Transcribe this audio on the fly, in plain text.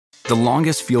The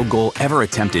longest field goal ever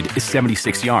attempted is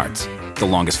 76 yards. The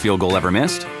longest field goal ever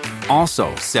missed?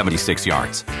 Also 76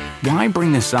 yards. Why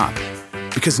bring this up?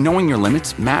 Because knowing your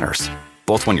limits matters,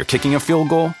 both when you're kicking a field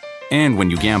goal and when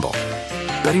you gamble.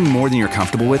 Betting more than you're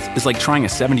comfortable with is like trying a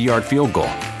 70-yard field goal.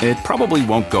 It probably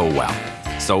won't go well.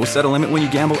 So set a limit when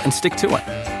you gamble and stick to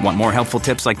it. Want more helpful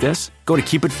tips like this? Go to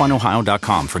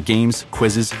keepitfunohio.com for games,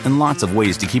 quizzes, and lots of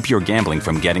ways to keep your gambling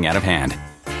from getting out of hand.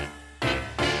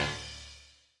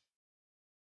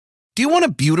 Do you want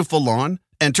a beautiful lawn?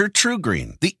 Enter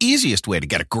TruGreen, the easiest way to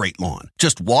get a great lawn.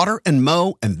 Just water and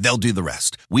mow, and they'll do the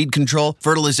rest. Weed control,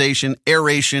 fertilization,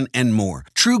 aeration, and more.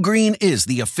 TruGreen is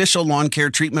the official lawn care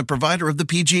treatment provider of the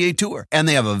PGA Tour, and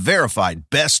they have a verified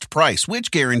best price, which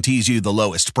guarantees you the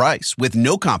lowest price with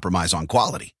no compromise on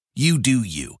quality. You do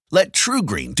you. Let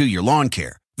TruGreen do your lawn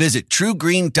care. Visit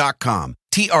TruGreen.com,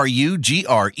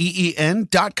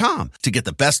 TruGreen.com, to get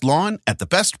the best lawn at the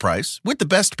best price with the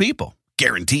best people.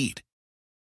 Guaranteed.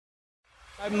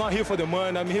 I'm not here for the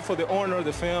money. I'm here for the honor of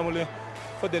the family,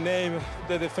 for the name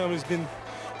that the family's been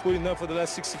putting up for the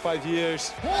last 65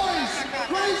 years. Royce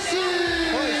Gracie!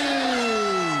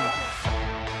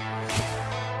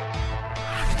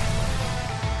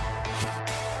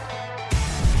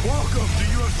 Welcome to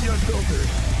UFC Unfiltered.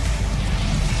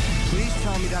 Please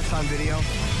tell me that's on video.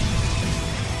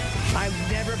 I've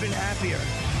never been happier.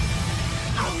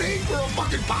 I'm made for a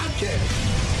fucking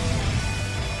podcast.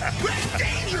 That's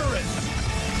dangerous.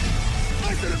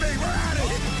 Listen to me, we're at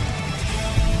it.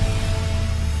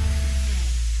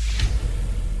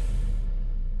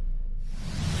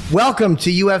 Welcome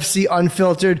to UFC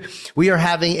Unfiltered. We are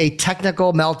having a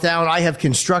technical meltdown. I have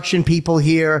construction people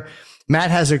here. Matt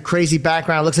has a crazy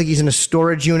background. It looks like he's in a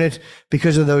storage unit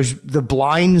because of the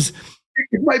blinds.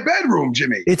 It's my bedroom,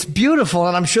 Jimmy. It's beautiful,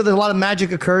 and I'm sure there's a lot of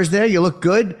magic occurs there. You look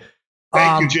good.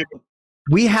 Thank you, Jimmy.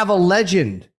 We have a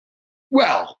legend.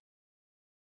 Well,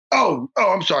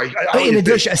 I'm sorry. In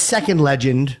addition, a second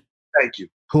legend. Thank you.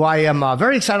 Who I am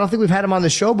very excited. I don't think we've had him on the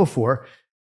show before.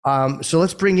 So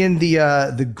let's bring in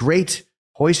the great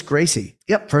Royce Gracie.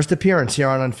 Yep, first appearance here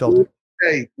on Unfiltered.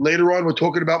 Hey, later on, we're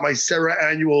talking about my Serra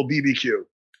annual BBQ.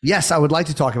 Yes, I would like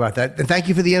to talk about that. And thank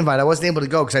you for the invite. I wasn't able to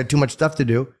go because I had too much stuff to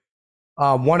do.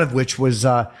 One of which was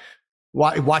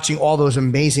watching all those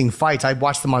amazing fights. I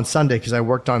watched them on Sunday because I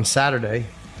worked on Saturday.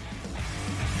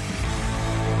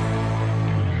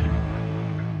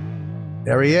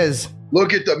 There he is.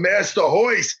 Look at the Master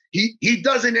Royce. He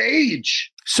doesn't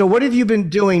age. So what have you been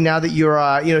doing now that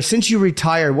you're, since you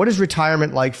retired? What is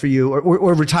retirement like for you,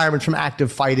 or retirement from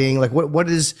active fighting? Like what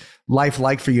is life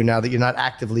like for you now that you're not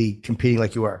actively competing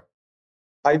like you were?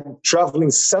 I'm traveling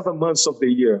 7 months of the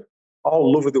year,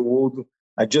 all over the world.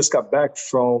 I just got back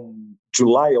from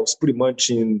July. I was pretty much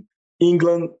in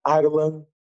England, Ireland,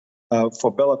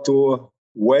 for Bellator,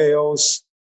 Wales,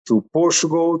 to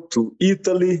Portugal, to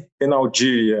Italy, and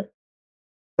Algeria.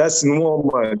 That's in 1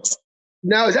 month.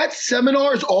 Now, is that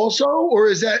seminars also, or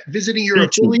is that visiting your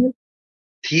affiliate?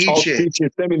 Teaching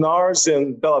seminars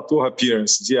and Bellator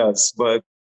appearances, yes, but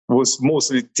was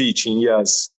mostly teaching,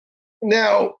 yes.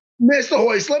 Now, Mr.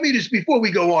 Royce, let me just, before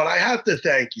we go on, I have to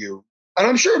thank you. And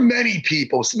I'm sure many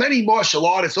people, many martial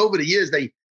artists over the years,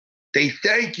 they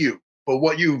thank you for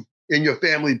what you and your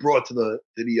family brought to the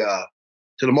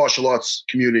martial arts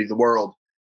community, the world.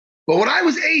 But when I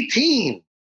was 18,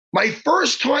 my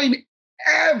first time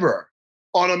ever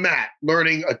on a mat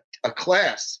learning a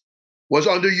class was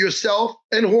under yourself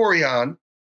and Horion,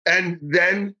 and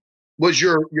then was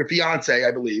your fiance,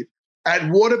 I believe, at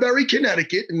Waterbury,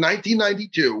 Connecticut in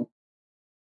 1992.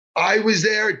 I was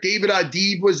there. David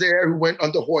Adib was there, who went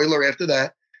under Hoyler after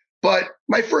that. But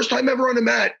my first time ever on a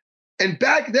mat. And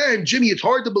back then, Jimmy, it's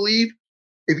hard to believe,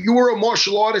 if you were a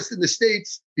martial artist in the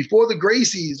States before the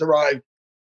Gracies arrived,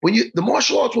 the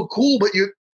martial arts were cool, but I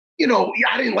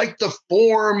didn't like the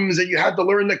forms and you had to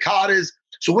learn the katas.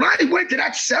 So when I went to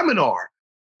that seminar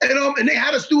and they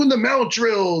had us doing the mount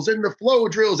drills and the flow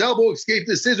drills, elbow escape,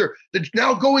 the scissor, that's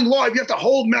now going live, you have to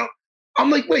hold mount. I'm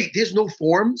like, wait, there's no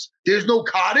forms. There's no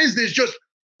katas. There's just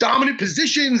dominant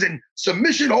positions and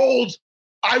submission holds.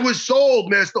 I was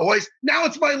sold, Master Royce. Now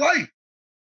it's my life.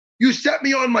 You set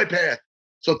me on my path.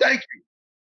 So thank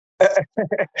you.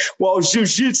 Well,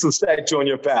 jiu-jitsu set you on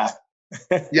your path.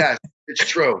 Yes, it's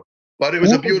true. But it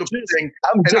was a beautiful thing.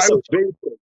 I'm just a baby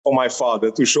for my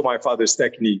father, to show my father's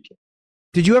technique.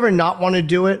 Did you ever not want to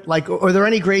do it? Like, are there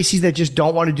any Gracies that just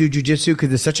don't want to do jiu-jitsu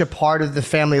because it's such a part of the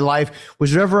family life?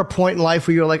 Was there ever a point in life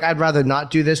where you were like, I'd rather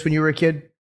not do this when you were a kid?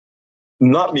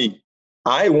 Not me.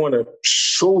 I want to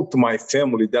show to my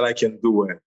family that I can do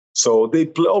it. So they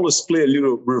always play a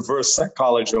little reverse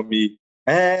psychology on me.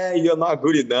 You're not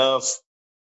good enough.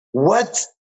 What?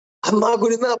 I'm not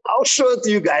good enough. I'll show it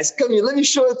to you guys. Come here, let me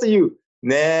show it to you.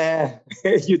 Nah,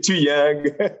 you're too young.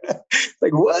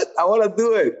 Like, what? I want to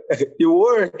do it. You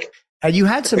work. And you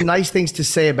had some nice things to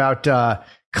say about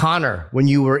Conor when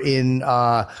you were in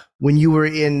Ireland.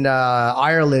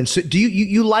 So do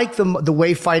you like the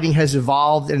way fighting has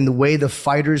evolved and the way the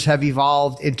fighters have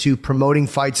evolved into promoting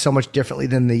fights so much differently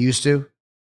than they used to?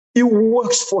 It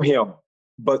works for him,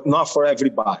 but not for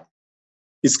everybody.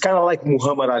 It's kind of like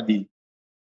Muhammad Ali.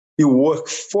 It worked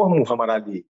for Muhammad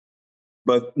Ali,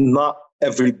 but not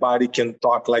everybody can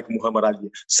talk like Muhammad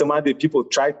Ali. Some other people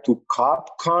try to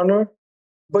cop Conor,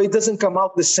 but it doesn't come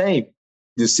out the same.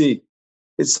 You see,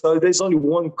 there's only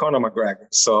one Conor McGregor.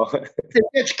 So it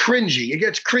gets cringy. It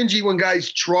gets cringy when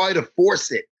guys try to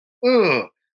force it.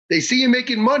 They see you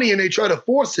making money and they try to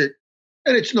force it,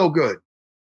 and it's no good.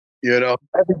 You know,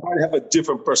 everybody have a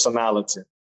different personality.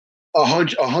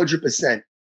 100%.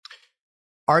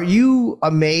 Are you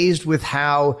amazed with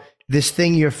how this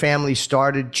thing your family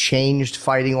started changed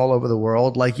fighting all over the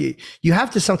world? Like you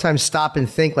have to sometimes stop and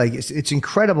think, like it's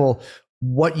incredible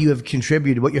what you have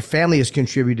contributed, what your family has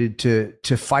contributed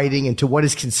to fighting and to what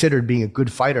is considered being a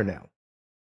good fighter now.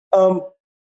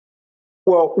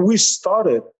 Well, we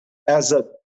started as a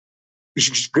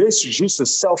just a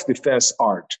self-defense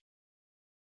art.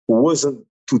 It wasn't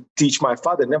to teach. My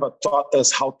father never taught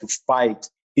us how to fight.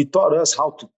 He taught us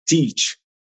how to teach.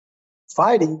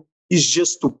 Fighting is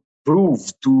just to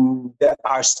prove to that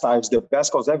our style is the best,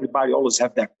 because everybody always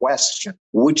have that question,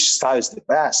 which style is the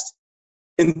best?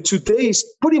 And today's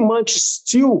pretty much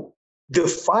still the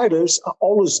fighters are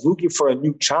always looking for a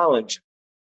new challenge.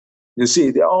 You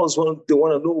see, they want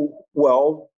to know,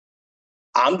 well,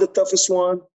 I'm the toughest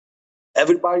one.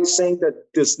 Everybody's saying that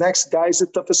this next guy is the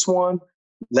toughest one.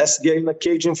 Let's get in a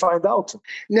cage and find out.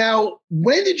 Now,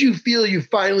 when did you feel you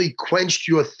finally quenched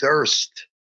your thirst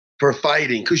for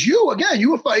fighting? Because you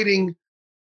were fighting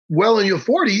well in your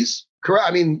 40s,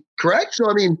 correct? Correct? So,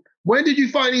 when did you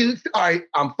finally, all right,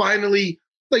 I'm finally,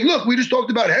 like, look, we just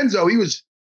talked about Renzo. He was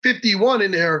 51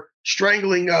 in there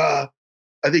strangling, I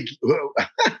think,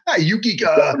 Yuki.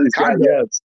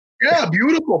 Yes. Yeah,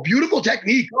 beautiful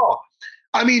technique. Oh,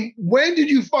 when did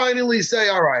you finally say,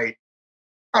 all right,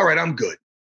 I'm good.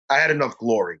 I had enough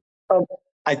glory.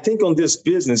 I think on this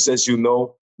business, as you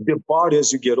know, the body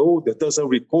as you get older doesn't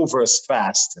recover as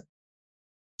fast.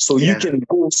 So you can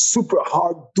go super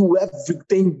hard, do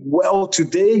everything well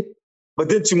today, but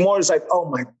then tomorrow it's like, oh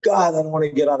my God, I don't want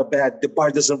to get out of bed. The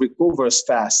body doesn't recover as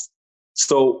fast.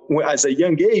 So as a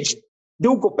young age,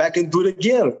 they'll go back and do it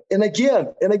again and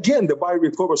again and again. The body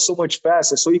recovers so much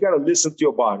faster. So you got to listen to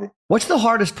your body. What's the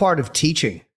hardest part of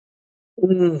teaching?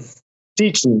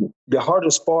 Teaching. The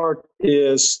hardest part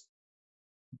is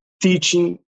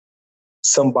teaching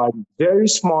somebody very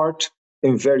smart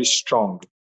and very strong.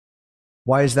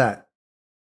 Why is that?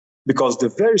 Because they're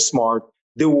very smart,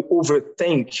 they will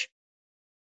overthink.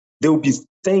 They will be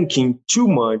thinking too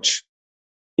much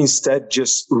instead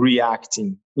just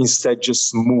reacting, instead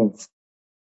just move.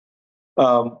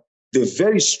 The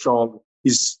very strong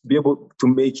is be able to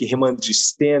make him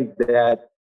understand that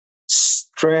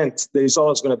strength, there is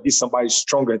always going to be somebody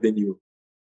stronger than you.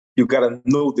 You got to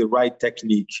know the right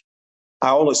technique. I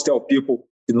always tell people,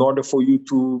 in order for you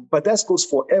to, but that goes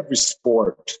for every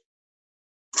sport.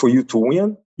 For you to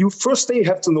win, you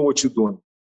have to know what you're doing.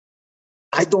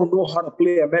 I don't know how to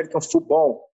play American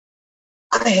football.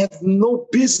 I have no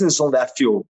business on that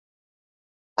field.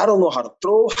 I don't know how to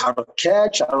throw, how to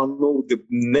catch. I don't know the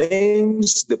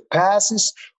names, the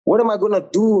passes. What am I going to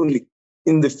do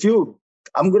in the field?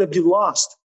 I'm going to be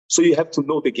lost. So you have to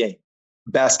know the game.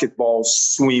 Basketball,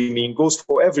 swimming, goes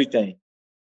for everything.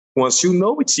 Once you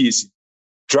know, it's easy.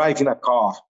 Driving a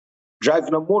car,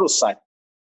 driving a motorcycle.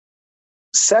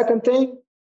 Second thing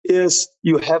is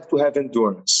you have to have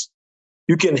endurance.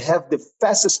 You can have the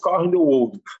fastest car in the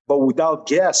world, but without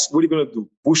gas, what are you going to do?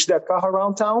 Push that car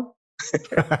around town?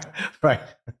 Right.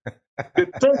 The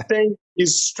third thing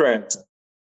is strength.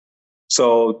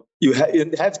 So you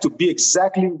have to be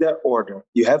exactly in that order.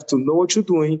 You have to know what you're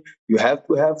doing. You have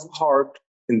to have heart,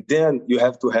 and then you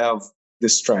have to have the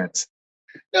strength.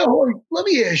 Now, Jorge, let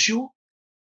me ask you,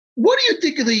 what do you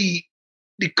think of the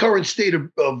current state of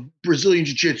Brazilian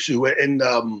Jiu-Jitsu and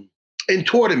in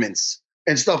tournaments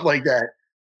and stuff like that?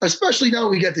 Especially now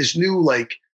we get this new, I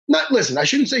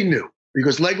shouldn't say new,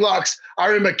 because leg locks, I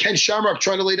remember Ken Shamrock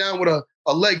trying to lay down with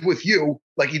a leg with you,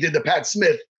 like he did to Pat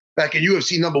Smith back in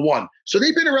UFC #1. So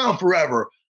they've been around forever,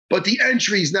 but the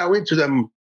entries now into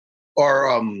them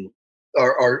are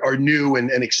new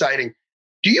and exciting.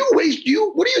 What do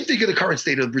you think of the current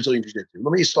state of Brazilian Jiu-Jitsu?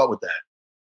 Let me start with that.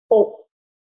 Oh,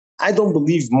 I don't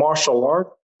believe martial art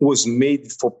was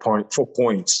made for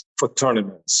points, for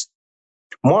tournaments.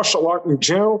 Martial art in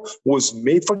general was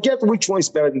made, forget which one is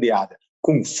better than the other.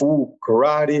 Kung Fu,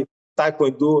 Karate,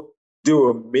 Taekwondo, they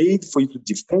were made for you to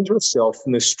defend yourself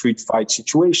in a street fight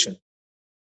situation.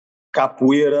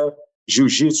 Capoeira,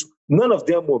 Jiu-Jitsu, none of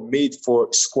them were made for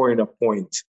scoring a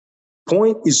point.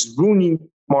 Point is ruining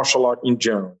martial art in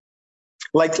general.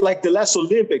 Like the last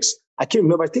Olympics, I can't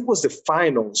remember, I think it was the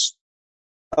finals.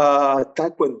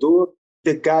 Taekwondo,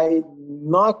 the guy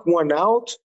knocked one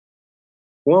out.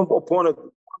 One opponent,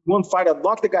 one fighter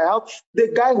knocked the guy out.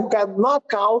 The guy who got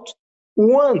knocked out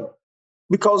won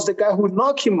because the guy who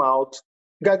knocked him out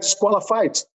got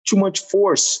disqualified. Too much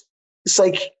force. It's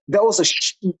like that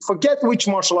was forget which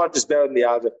martial art is better than the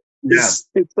other. Yeah.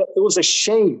 It was a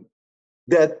shame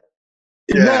that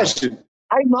imagine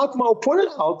I knocked my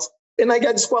opponent out and I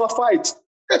got disqualified.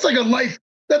 That's like a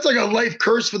life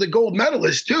curse for the gold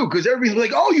medalist too, because everybody's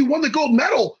like, "Oh, you won the gold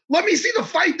medal. Let me see the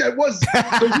fight that was."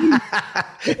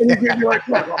 And you're like,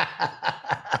 well,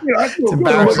 I feel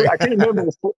good. I can't remember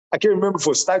if it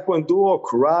was Taekwondo or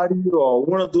Karate or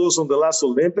one of those on the last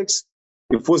Olympics.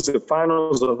 If it was the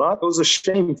finals or not, it was a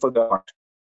shame for the art.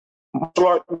 Martial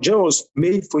art in general was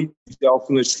made for yourself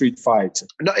in a street fight.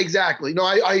 No, exactly. No,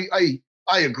 I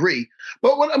agree.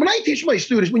 But when I teach my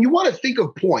students, when you want to think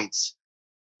of points,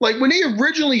 like when they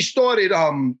originally started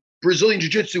Brazilian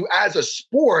Jiu-Jitsu as a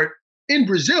sport in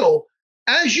Brazil,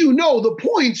 as you know, the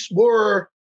points were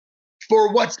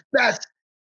for what's best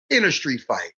in a street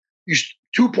fight.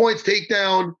 2 points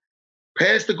takedown,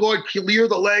 pass the guard, clear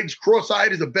the legs,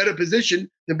 cross-eyed is a better position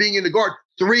than being in the guard.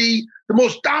 3, the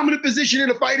most dominant position in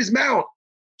a fight is mount.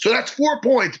 So that's 4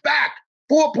 points. Back,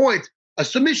 4 points. A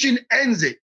submission ends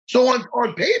it. So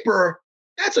on paper,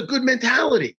 that's a good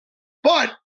mentality.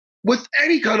 But with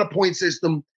any kind of point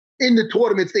system in the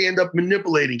tournaments, they end up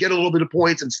manipulating, get a little bit of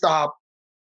points and stop.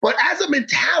 But as a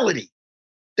mentality,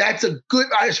 that's a good,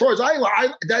 as far as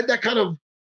that kind of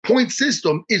point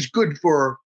system is good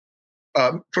for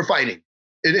fighting,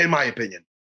 in my opinion.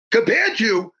 Compared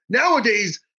to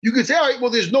nowadays, you could say, all right, well,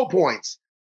 there's no points.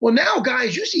 Well, now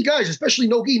guys, you see guys, especially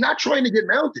no-gi, not trying to get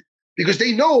mounted because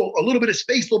they know a little bit of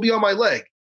space will be on my leg.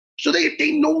 So they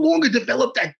no longer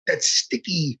develop that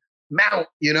sticky mount,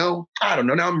 I don't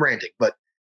know. Now I'm ranting, but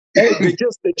hey, they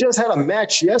just had a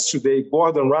match yesterday,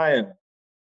 Gordon Ryan.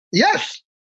 Yes.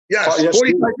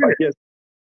 45 minutes.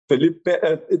 Felipe,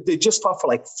 they just fought for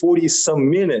like 40-some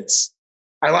minutes.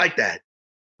 I like that.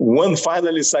 One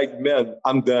finalist like, man,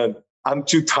 I'm done. I'm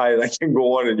too tired. I can't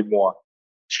go on anymore.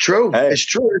 It's true. Hey. It's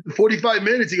true. After 45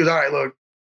 minutes, he goes, all right, look,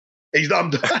 I'm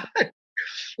done.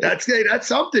 That's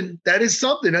something. That is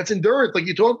something. That's endurance, like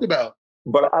you talked about.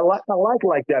 But I like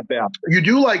that, Ben. You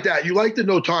do like that. You like the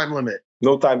no time limit.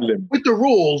 No time limit. With the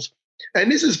rules,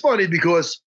 and this is funny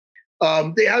because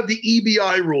they have the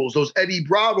EBI rules, those Eddie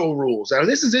Bravo rules. Now,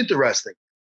 this is interesting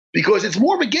because it's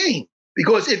more of a game.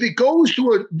 Because if it goes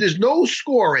to there's no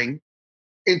scoring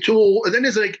until, and then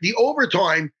there's like the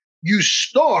overtime, you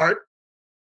start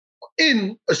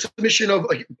in a submission of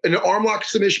an arm lock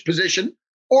submission position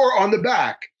or on the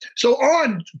back. So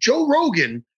on Joe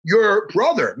Rogan, your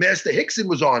brother, Master Hickson,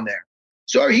 was on there.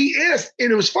 So he asked,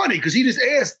 and it was funny because he just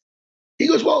asked, he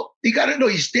goes, well, he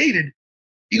stated,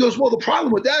 he goes, well, the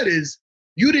problem with that is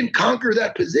you didn't conquer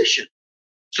that position.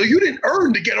 So you didn't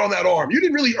earn to get on that arm. You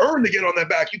didn't really earn to get on that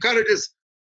back. You kind of just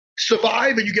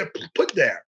survive and you get put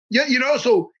there. Yeah,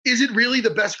 so is it really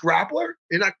the best grappler?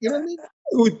 You know what I mean?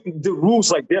 With the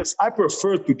rules like this, I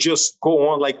prefer to just go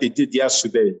on like they did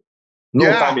yesterday. No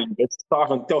time limit.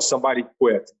 Start until somebody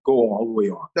quit. Go on all the way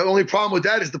on. The only problem with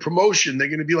that is the promotion. They're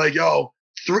going to be like, yo,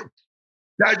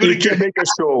 you can make a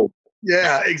show.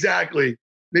 Yeah, exactly.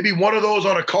 Maybe one of those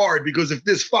on a card because if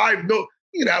there's 5, have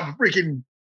a freaking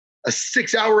a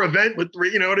 6-hour event with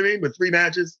 3, with 3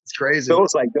 matches. It's crazy. There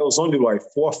was only like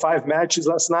 4 or 5 matches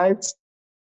last night.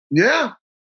 Yeah.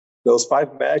 Those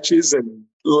 5 matches and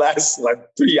last like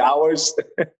 3 hours.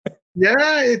 Yeah,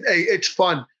 it's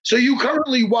fun. So you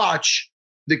currently watch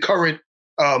the current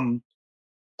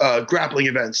grappling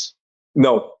events?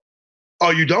 No. Oh,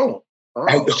 you don't? Oh,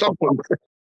 I don't.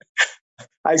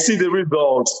 I see the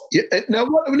results. Yeah. Now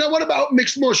what about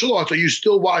mixed martial arts? Are you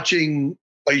still watching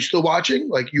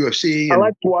like UFC? I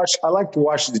like to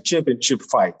watch the championship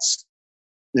fights.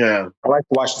 Yeah. I like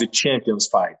to watch the champions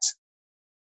fight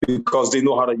because they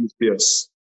know how to use this.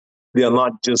 They are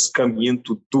not just coming in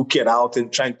to duke it out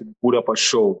and trying to put up a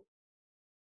show.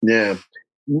 Yeah.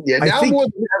 Yeah. Now more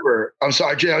than ever, I'm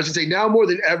sorry, Jay, I was going to say now more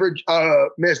than ever,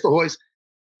 Master Royce,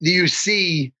 do you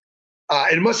see,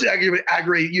 and it must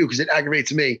aggravate you because it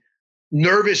aggravates me.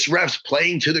 nervous refs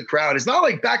playing to the crowd. It's not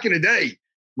like back in the day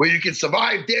where you could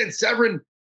survive Dan Severn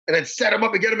and then set him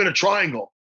up and get him in a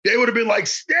triangle. They would have been like,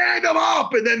 stand him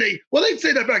up. And then they'd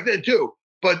say that back then too,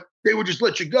 but they would just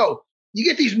let you go. You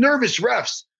get these nervous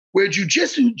refs where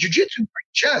jiu-jitsu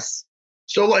like chess.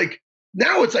 So like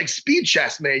now it's like speed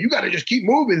chess, man. You got to just keep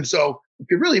moving. So it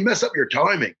can really mess up your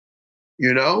timing,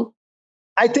 you know?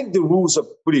 I think the rules are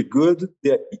pretty good.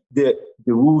 The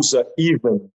rules are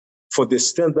even for the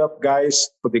stand-up guys,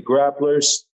 for the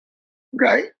grapplers.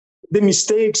 Okay. The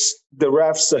mistakes, the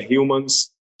refs are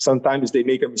humans. Sometimes they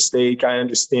make a mistake. I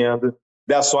understand.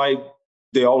 That's why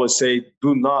they always say,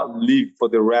 do not leave for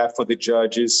the ref, for the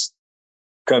judges.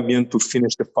 Come in to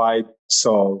finish the fight.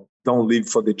 So don't leave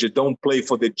for the judge. Don't play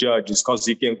for the judges because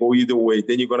you can go either way.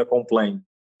 Then you're going to complain.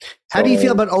 How do you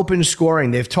feel about open scoring?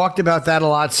 They've talked about that a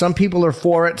lot. Some people are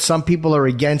for it. Some people are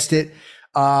against it.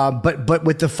 But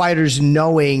with the fighters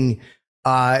knowing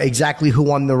exactly who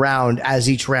won the round as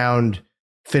each round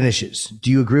finishes.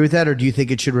 Do you agree with that, or do you think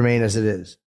it should remain as it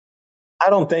is? I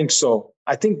don't think so.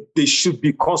 I think they should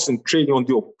be concentrating on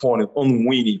the opponent, on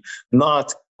winning,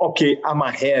 not, okay, I'm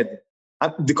ahead.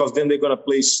 Because then they're going to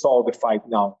play stall the fight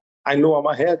now. I know I'm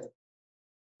ahead.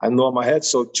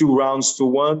 So 2 rounds to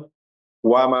 1.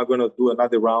 Why am I going to do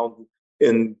another round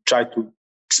and try to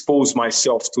expose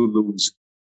myself to lose?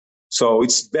 So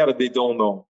it's better they don't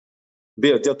know.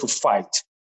 They're there to fight,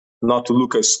 not to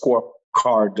look at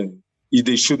scorecard. And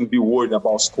they shouldn't be worried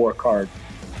about scorecard.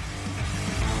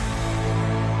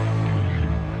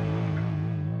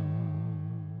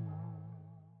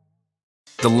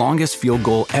 The longest field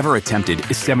goal ever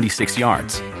attempted is 76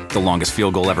 yards. The longest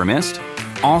field goal ever missed?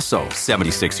 Also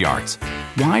 76 yards.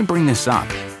 Why bring this up?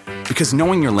 Because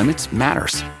knowing your limits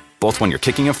matters, both when you're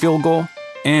kicking a field goal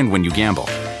and when you gamble.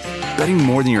 Betting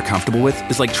more than you're comfortable with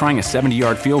is like trying a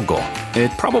 70-yard field goal. It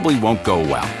probably won't go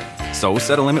well. So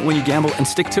set a limit when you gamble and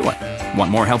stick to it. Want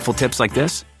more helpful tips like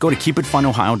this? Go to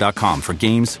keepitfunohio.com for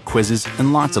games, quizzes,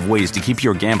 and lots of ways to keep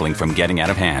your gambling from getting out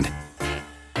of hand.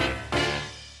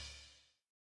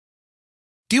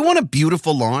 Do you want a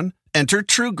beautiful lawn? Enter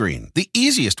TruGreen, the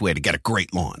easiest way to get a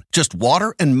great lawn. Just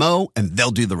water and mow, and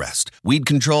they'll do the rest. Weed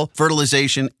control,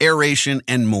 fertilization, aeration,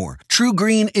 and more.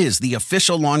 TruGreen is the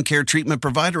official lawn care treatment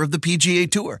provider of the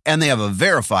PGA Tour, and they have a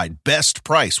verified best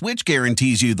price, which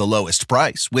guarantees you the lowest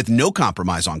price with no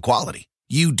compromise on quality.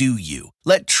 You do you.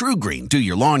 Let TruGreen do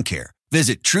your lawn care.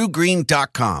 Visit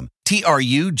TruGreen.com,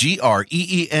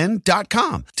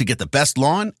 TruGreen.com, to get the best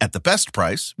lawn at the best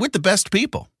price with the best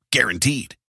people.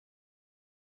 Guaranteed.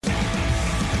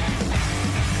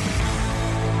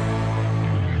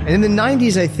 And in the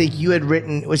 90s, I think you had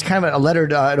written, it was kind of a letter,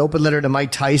 an open letter to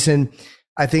Mike Tyson,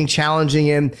 I think, challenging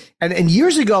him. And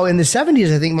years ago in the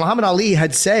 70s, I think Muhammad Ali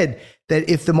had said that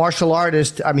if the martial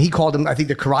artist, I mean, he called him, I think,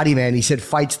 the karate man, he said,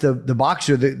 fights the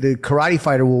boxer, the karate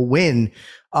fighter will win.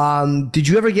 Did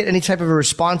you ever get any type of a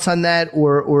response on that?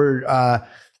 Or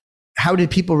how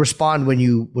did people respond when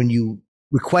you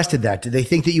requested that? Did they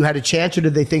think that you had a chance, or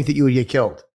did they think that you would get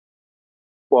killed?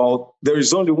 Well, there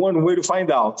is only one way to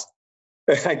find out.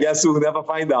 I guess we'll never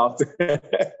find out. And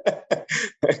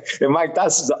Mike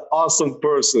Tyson's an awesome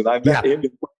person. I met him in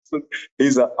person.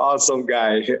 He's an awesome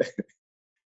guy.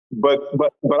 But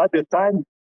at the time,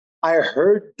 I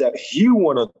heard that he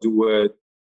wanted to do it,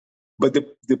 but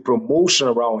the promotion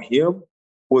around him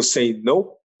was saying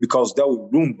no, because that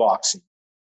would ruin boxing.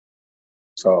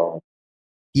 So.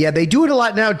 Yeah, they do it a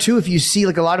lot now too. If you see,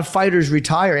 like, a lot of fighters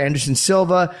retire, Anderson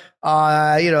Silva,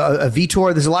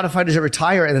 Vitor, there's a lot of fighters that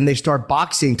retire and then they start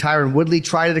boxing. Tyron Woodley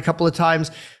tried it a couple of times.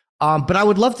 But I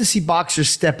would love to see boxers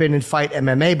step in and fight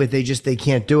MMA, but they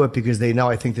can't do it because they know,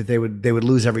 I think, that they would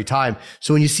lose every time.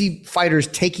 So when you see fighters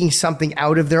taking something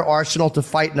out of their arsenal to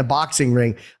fight in a boxing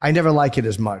ring, I never like it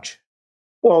as much.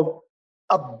 Well,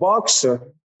 a boxer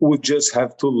would just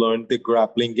have to learn the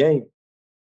grappling game.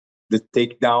 The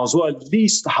takedowns, or at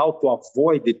least how to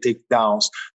avoid the takedowns,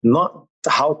 not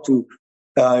how to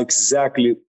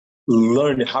exactly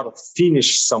learn how to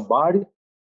finish somebody,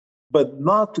 but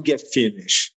not to get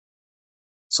finished.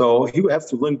 So he would have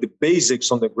to learn the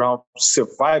basics on the ground, to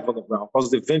survive on the ground,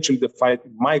 because eventually the fight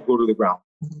might go to the ground.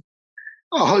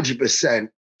 100%.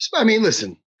 I mean,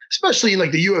 listen, especially in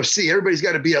like the UFC, everybody's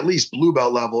got to be at least blue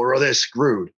belt level or they're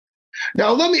screwed.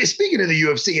 Now, speaking of the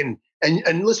UFC,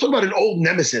 and let's talk about an old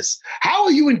nemesis. How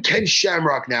are you and Ken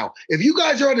Shamrock now? If you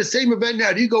guys are at the same event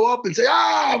now, do you go up and say,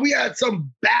 we had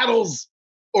some battles?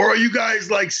 Or are you guys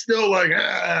like still like,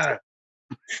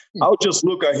 I'll just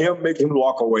look at him, make him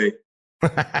walk away.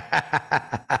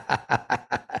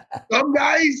 Some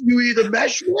guys you either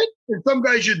mesh with and some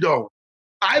guys you don't.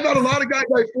 I've had a lot of guys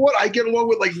I fought. I get along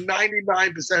with like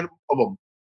 99% of them.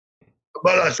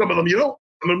 But some of them,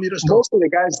 some of them you just don't. Most of the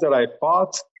guys that I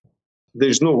fought,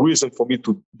 there's no reason for me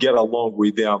to get along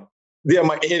with them. They are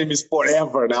my enemies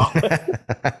forever now.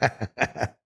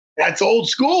 That's old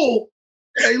school.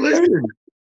 Hey, listen.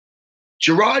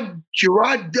 Gerard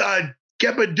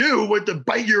Gepardue went to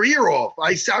bite your ear off.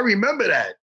 I remember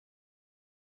that.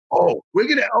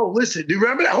 Listen, do you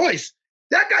remember that? Hoist,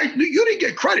 that guy, you didn't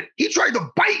get credit. He tried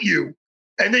to bite you,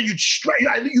 and then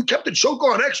you kept the choke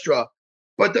on extra,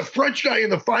 but the French guy in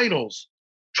the finals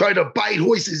tried to bite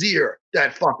Hoist's ear,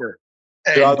 that fucker.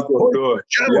 God, good.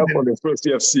 Yeah, on the first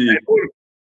UFC.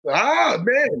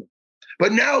 Man.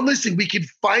 But now, listen, we can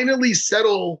finally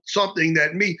settle something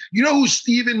that you know who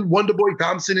Stephen Wonderboy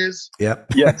Thompson is?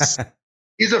 Yep. Yes.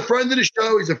 He's a friend of the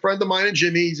show. He's a friend of mine and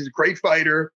Jimmy's. He's a great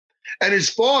fighter. And his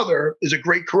father is a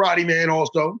great karate man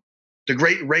also, the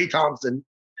great Ray Thompson.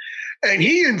 And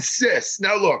he insists,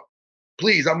 now look,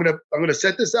 please, I'm gonna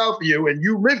set this out for you, and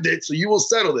you lived it, so you will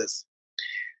settle this.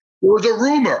 There was a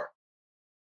rumor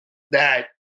that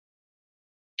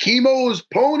Kimo's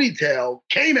ponytail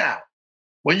came out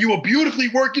when you were beautifully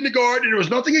working the guard, and there was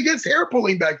nothing against hair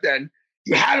pulling back then.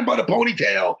 You had him by the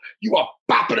ponytail. You were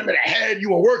bopping him in the head.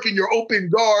 You were working your open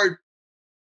guard.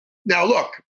 Now,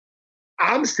 look,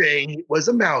 I'm saying it was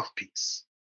a mouthpiece.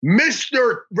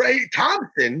 Mr. Ray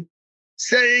Thompson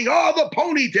saying, the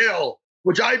ponytail,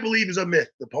 which I believe is a myth.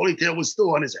 The ponytail was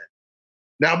still on his head.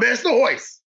 Now, Master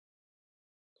Royce,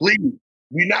 please,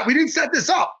 we didn't set this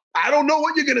up. I don't know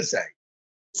what you're going to say.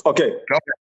 Okay.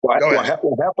 Go ahead.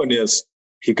 What happened is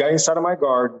he got inside of my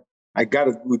guard. We got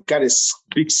a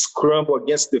big scramble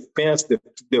against the fence. The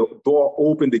door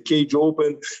opened, the cage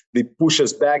opened. They push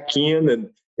us back in,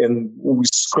 and we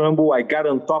scramble. I got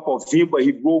on top of him, but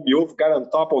he rolled me over, got on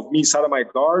top of me inside of my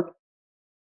guard.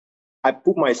 I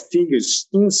put my fingers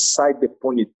inside the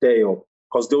ponytail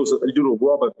because there was a little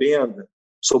rubber band.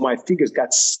 So my fingers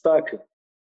got stuck.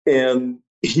 And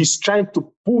he's trying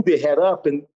to pull the head up,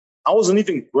 and I wasn't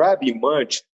even grabbing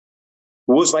much.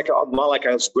 It was not like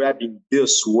I was grabbing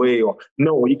this way or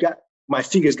no. My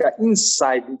fingers got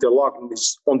inside interlocked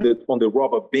on the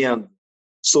rubber band,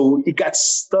 so it got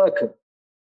stuck.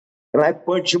 And I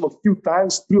punched him a few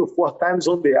times, 3 or 4 times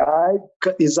on the eye,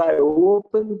 cut his eye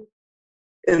open,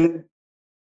 and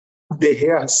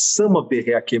some of the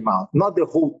hair came out. Not the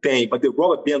whole thing, but the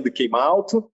rubber band came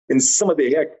out, and some of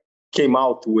the hair came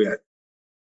out with.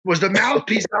 Was the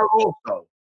mouthpiece out also?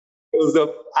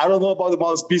 I don't know about the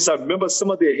mouthpiece. I remember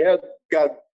some of the hair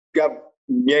got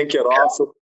yanked off.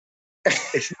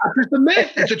 It's not just a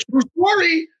myth. It's a true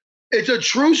story. It's a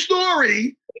true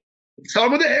story.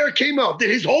 Some of the hair came out.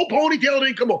 His whole ponytail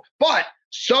didn't come off, but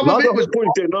some of it was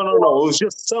ponytail. No. It was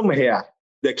just some hair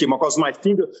that came out because my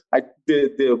finger,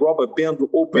 the rubber band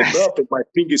opened up and my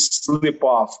fingers slip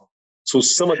off. So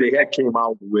some of the hair came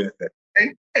out with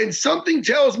it. And something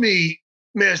tells me,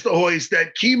 Master Royce,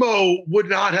 that Kimo would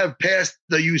not have passed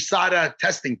the USADA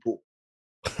testing pool.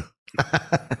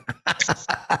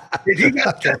 If he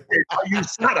got tested by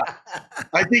USADA,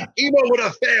 I think Kimo would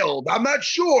have failed. I'm not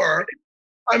sure.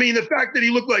 I mean, the fact that he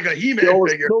looked like a He-Man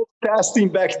figure. There was no testing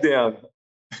back then.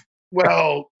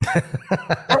 Well,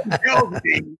 tells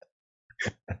me.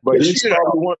 But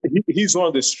he's one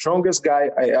of the strongest guy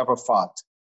I ever fought.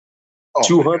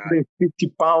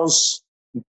 250 pounds,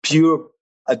 pure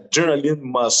adrenaline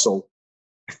muscle.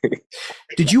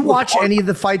 Did you watch any of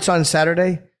the fights on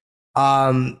Saturday?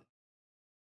 The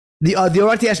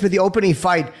opening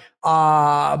fight,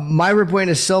 Mayra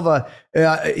Bueno Silva,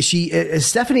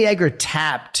 Stephanie Egger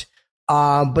tapped,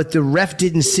 but the ref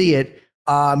didn't see it.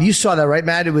 You saw that, right,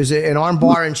 Matt? It was an arm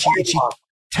bar, and she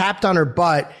tapped on her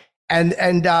butt,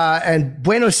 and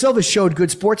Bueno Silva showed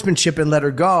good sportsmanship and let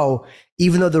her go,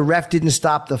 even though the ref didn't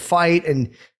stop the fight. And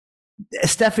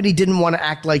Stephanie didn't want to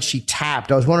act like she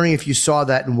tapped. I was wondering if you saw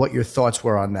that and what your thoughts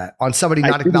were on that, on somebody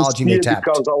not acknowledging they tapped.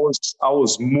 Because I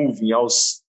was moving, I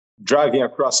was driving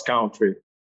across country,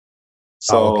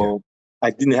 so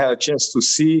I didn't have a chance to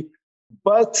see.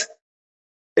 But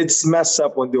it's messed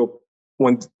up when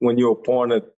your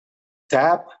opponent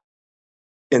tap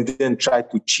and then try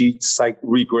to cheat. It's like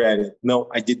regret it. No,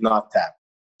 I did not tap.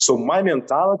 So my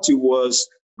mentality was,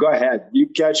 go ahead, you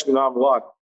catch me now,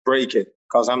 lock, break it,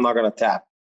 because I'm not gonna tap.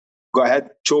 Go ahead,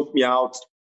 choke me out.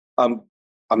 I'm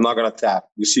not gonna tap.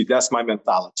 You see, that's my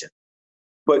mentality.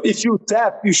 But if you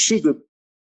tap, you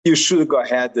should go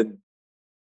ahead and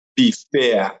be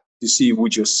fair, you see,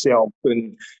 with yourself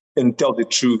and tell the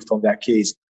truth on that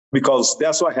case. Because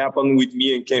that's what happened with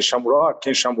me and Ken Shamrock.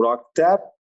 Ken Shamrock tapped.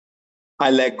 I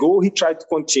let go. He tried to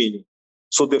continue.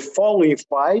 So the following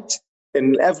fight,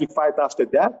 And every fight after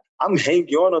that, I'm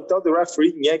hanging on until the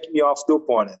referee yanked me off the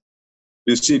opponent.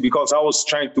 You see, because I was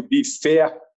trying to be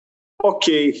fair.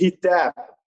 Okay, he tapped.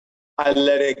 I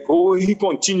let it go. He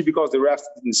continued because the ref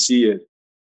didn't see it.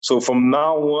 So from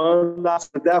now on,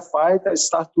 after that fight, I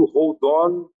start to hold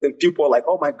on. And people are like,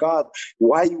 oh my God,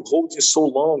 why are you holding so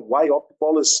long? Why all people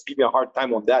always give me a hard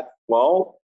time on that?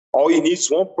 Well, all you need is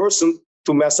one person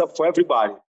to mess up for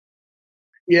everybody.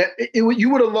 Yeah, you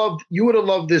would have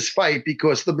loved this fight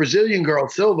because the Brazilian girl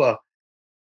Silva,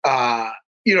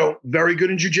 very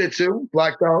good in jiu-jitsu,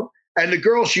 black belt, and the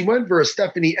girl she went for,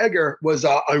 Stephanie Egger, was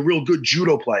a real good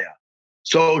judo player.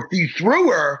 So she threw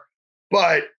her,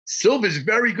 but Silva's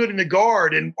very good in the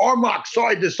guard and arm lock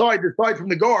side to side from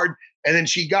the guard, and then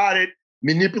she got it,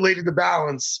 manipulated the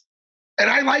balance, and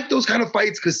I like those kind of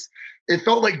fights because it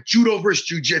felt like judo versus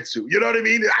jiu-jitsu. You know what I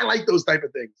mean? I like those type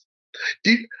of things.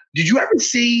 Did you ever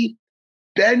see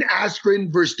Ben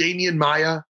Askren versus Damian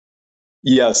Maia?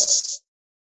 Yes.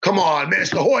 Come on,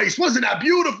 Mr. Royce. Wasn't that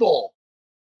beautiful?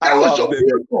 That was so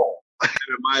beautiful.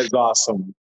 Damian Maia is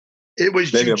awesome. It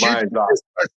was jiu-jitsu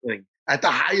wrestling at the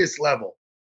highest level.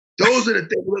 Those are the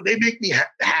things they make me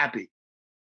happy.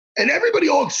 And everybody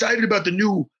all excited about the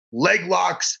new leg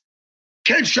locks.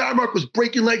 Ken Shamrock was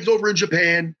breaking legs over in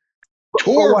Japan.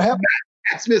 Tore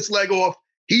Matt Smith's leg off.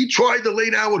 He tried to lay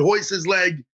down with Royce's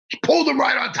leg. He pulled him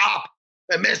right on top.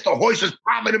 And Mr. Royce was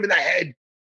popping him in the head.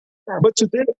 But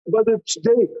today,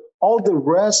 all the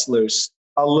wrestlers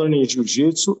are learning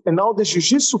jiu-jitsu, and all the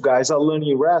jiu-jitsu guys are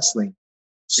learning wrestling.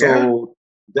 So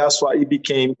that's why it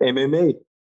became MMA.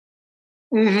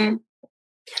 Mm-hmm.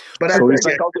 But so it's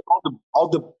like all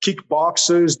the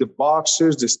kickboxers, the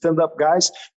boxers, the stand-up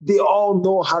guys, they all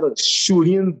know how to shoot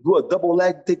in, do a double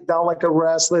leg takedown like a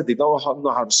wrestler. They don't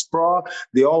know how to sprawl.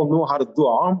 They all know how to do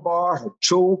an arm bar, a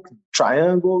choke,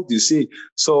 triangle. You see?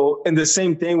 So, and the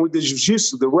same thing with the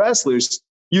jiu-jitsu, the wrestlers.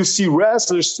 You see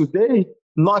wrestlers today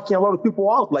knocking a lot of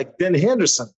people out, like Dan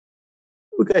Henderson.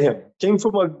 Look at him. Came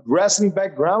from a wrestling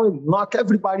background and knocked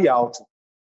everybody out.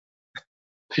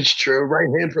 It's true. Right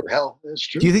hand from hell. That's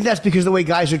true. Do you think that's because the way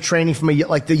guys are training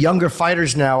like the younger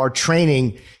fighters now are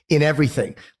training in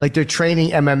everything? Like they're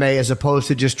training MMA as opposed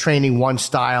to just training one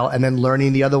style and then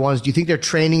learning the other ones. Do you think they're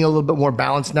training a little bit more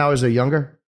balanced now as they're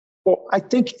younger? Well, I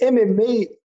think MMA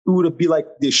would be like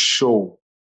this show,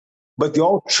 but they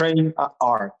all train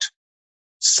art.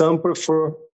 Some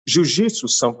prefer jiu-jitsu,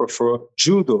 some prefer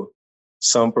judo,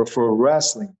 some prefer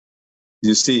wrestling.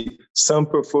 You see, some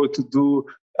prefer to do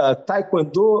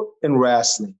taekwondo and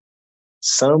wrestling.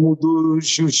 Some will do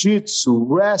jiu-jitsu,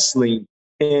 wrestling,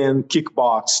 and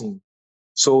kickboxing.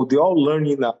 So they're all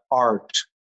learning the art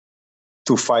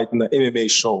to fight in the MMA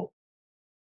show.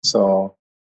 So,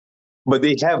 but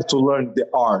they have to learn the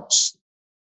arts.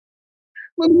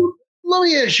 Let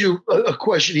me ask you a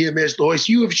question here, Mr. Royce.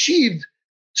 You have achieved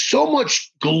so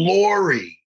much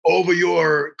glory over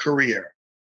your career.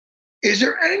 Is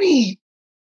there any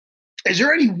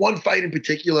one fight in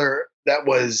particular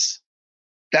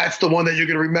that's the one that you're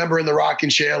going to remember in the rocking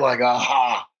chair? Like,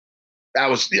 aha, that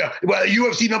was,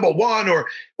 UFC #1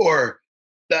 or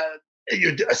the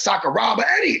Sakuraba,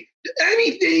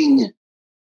 anything.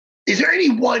 Is there any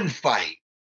one fight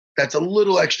that's a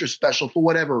little extra special for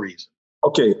whatever reason?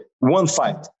 Okay, one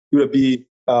fight would be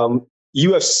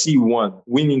UFC 1,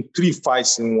 winning 3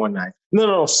 fights in one night.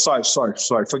 No, sorry,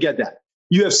 forget that.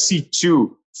 UFC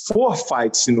 2, 4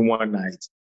 fights in one night.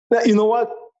 Now, you know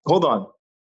what? Hold on.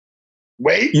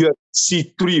 Wait.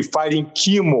 UFC 3 fighting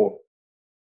Kimo,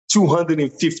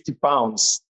 250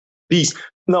 pounds. Beast.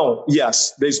 No,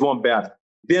 yes, there's one better.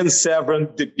 Ben Severn,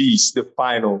 the Beast, the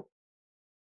final.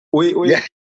 Wait. Yeah.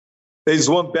 There's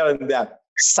one better than that.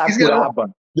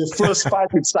 Sakuraba. The first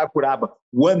fight with Sakuraba.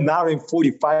 1 hour and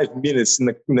 45 minutes in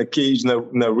the cage,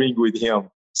 in the ring with him.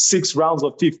 6 rounds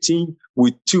of 15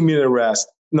 with 2-minute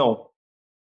rest. No,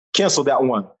 cancel that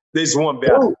one. There's one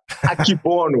better. Oh.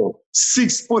 Akebono,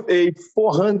 6'8",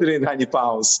 490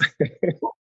 pounds.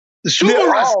 The sumo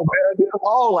wrestler. They're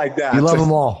all like that. You love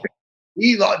them all.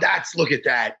 Look at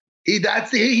that. He's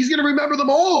going to remember them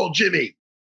all, Jimmy.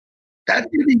 That's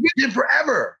going to be with him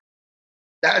forever.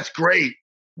 That's great.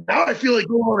 Now I feel like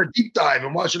going on a deep dive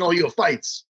and watching all your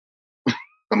fights.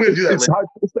 I'm going to do that.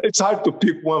 It's hard to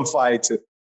pick one fight.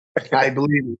 I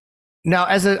believe you. Now,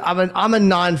 I'm a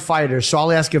non-fighter, so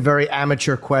I'll ask a very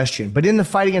amateur question. But in the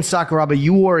fight against Sakuraba,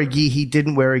 you wore a gi, he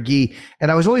didn't wear a gi. And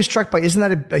I was always struck by, isn't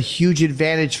that a huge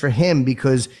advantage for him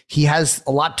because he has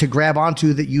a lot to grab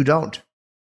onto that you don't?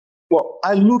 Well,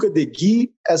 I look at the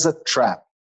gi as a trap.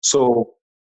 So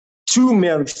 2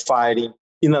 men fighting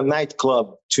in a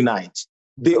nightclub tonight.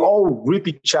 they all rip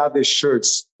each other's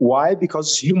shirts. Why? Because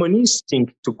it's human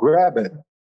instinct to grab it.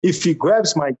 If he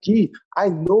grabs my gi, I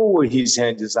know where his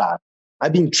hand is at.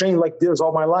 I've been trained like this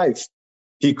all my life.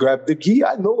 He grabbed the gi,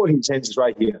 I know where his hand is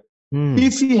right here.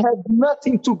 If he had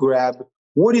nothing to grab,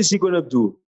 what is he going to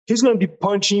do? He's going to be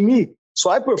punching me. So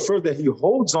I prefer that he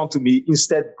holds on to me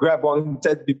instead grab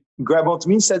onto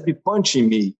me instead of be punching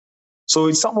me. So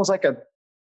it's almost like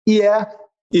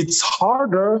it's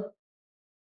harder,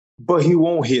 but he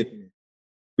won't hit me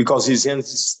because his hand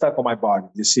is stuck on my body.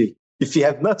 You see, if he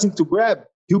had nothing to grab,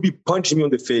 he'll be punching me on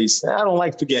the face. I don't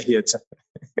like to get hit.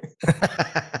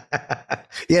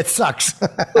 Yeah, it sucks.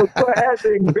 So go ahead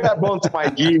and grab onto my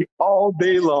gi all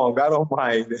day long. I don't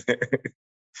mind.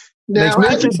 Now,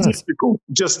 make it difficult.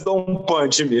 Just don't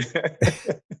punch me.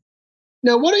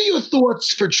 Now, what are your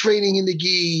thoughts for training in the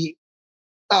gi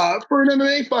for an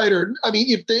MMA fighter? I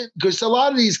mean, because a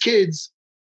lot of these kids,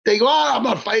 they go, I'm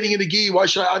not fighting in the gi. Why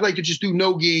should I? I'd like to just do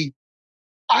no gi.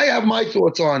 I have my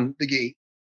thoughts on the gi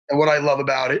and what I love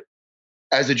about it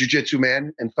as a jiu-jitsu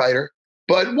man and fighter.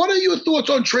 But what are your thoughts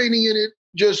on training in it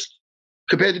just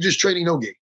compared to just training no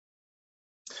gi?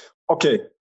 Okay.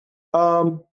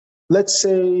 Let's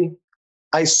say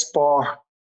I spar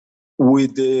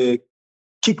with the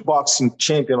kickboxing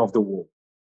champion of the world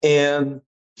and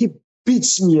he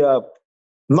beats me up,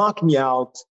 knock me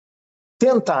out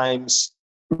 10 times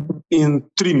in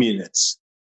 3 minutes.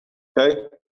 Okay.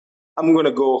 I'm going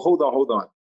to go, hold on.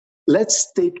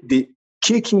 Let's take the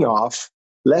kicking off.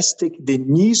 Let's take the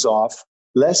knees off.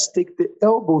 Let's take the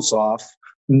elbows off.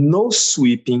 No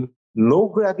sweeping, no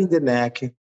grabbing the neck.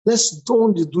 Let's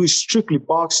only do strictly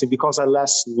boxing because I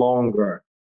last longer.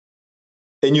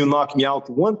 And you knock me out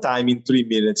 1 time in 3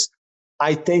 minutes.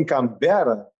 I think I'm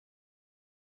better.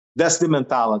 That's the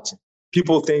mentality.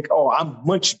 People think, I'm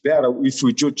much better if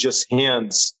we do just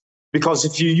hands. Because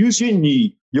if you use your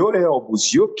knee, your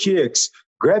elbows, your kicks,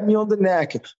 grab me on the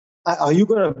neck, are you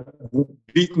going to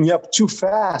beat me up too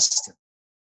fast?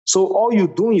 So all you're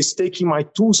doing is taking my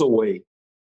tools away.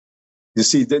 You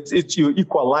see, you're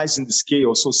equalizing the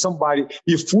scale. So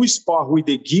if we spar with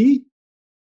the gi,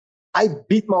 I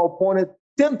beat my opponent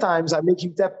 10 times. I make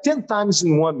him tap 10 times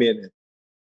in 1 minute.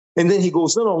 And then he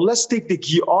goes, no, let's take the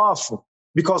gi off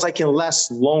because I can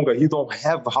last longer. You don't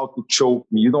have how to choke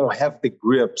me. You don't have the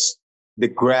grips, the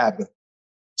grab.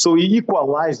 So he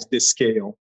equalized the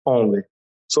scale only.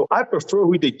 So I prefer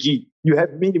with the gi, you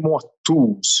have many more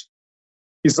tools.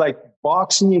 It's like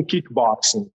boxing and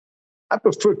kickboxing. I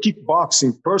prefer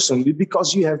kickboxing personally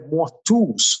because you have more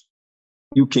tools.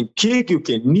 You can kick, you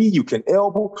can knee, you can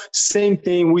elbow. Same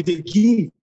thing with the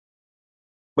gi.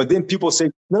 But then people say,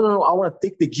 no, I want to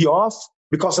take the gi off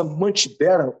because I'm much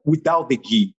better without the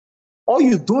gi. All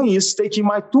you're doing is taking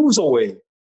my tools away.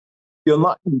 You're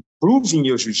not improving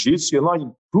your jiu-jitsu. You're not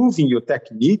improving your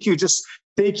technique. You're just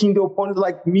taking the opponent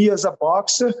like me as a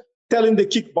boxer, telling the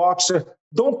kickboxer,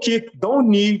 don't kick, don't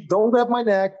knee, don't grab my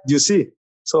neck. Do you see?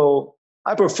 So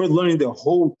I prefer learning the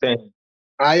whole thing.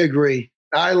 I agree.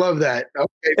 I love that.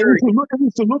 Okay. And if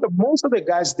you look at most of the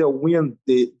guys that win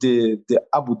the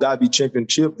Abu Dhabi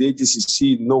Championship, the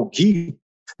ADCC no gi,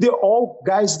 they're all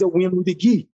guys that win with the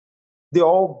gi. They're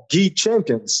all gi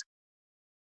champions.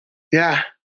 Yeah.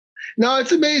 No,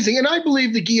 it's amazing. And I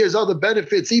believe the gi has other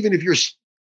benefits. Even if you're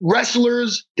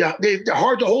wrestlers, they're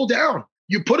hard to hold down.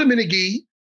 You put them in a gi.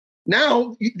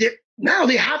 Now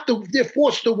they're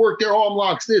forced to work their arm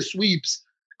locks, their sweeps,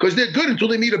 because they're good until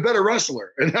they meet a better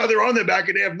wrestler. And now they're on their back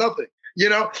and they have nothing,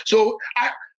 So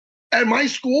at my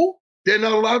school, they're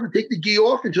not allowed to take the gi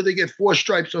off until they get 4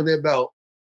 stripes on their belt.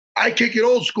 I kick it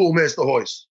old school, Master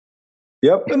Royce.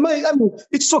 Yep. I mean,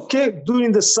 it's okay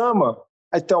during the summer.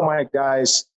 I tell my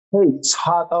guys, hey, it's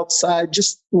hot outside.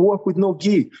 Just work with no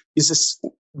gi. It's just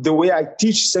the way I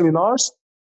teach seminars.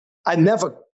 I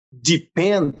never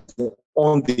depend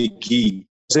on the gi.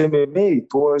 MMA,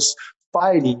 it was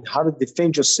fighting, how to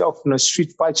defend yourself in a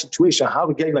street fight situation, how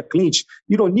to get in a clinch.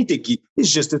 You don't need the gi.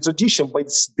 It's just a tradition, but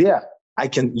it's there. I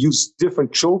can use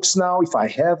different chokes now if I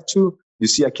have to. You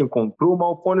see, I can control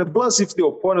my opponent. Plus, if the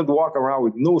opponent walk around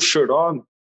with no shirt on,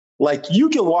 like you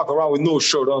can walk around with no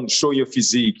shirt on, show your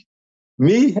physique.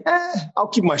 Me, I'll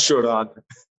keep my shirt on.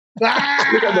 Look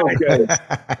at those guys.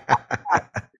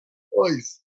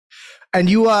 Boys. And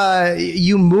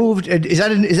you moved. Is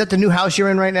that the new house you're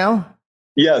in right now?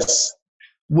 Yes.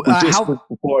 Just moved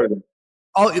to Florida.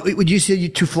 Oh, would you say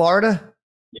to Florida?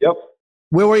 Yep.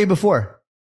 Where were you before?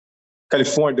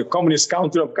 California, the communist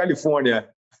country of California.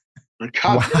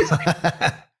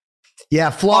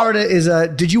 Yeah, Florida is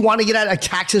did you want to get out of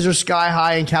taxes are sky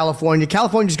high in California?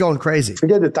 California's going crazy.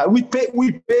 Forget the time. We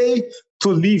pay to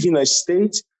live in a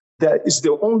state that is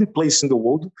the only place in the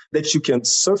world that you can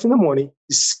surf in the morning,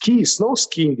 snow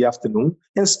ski in the afternoon,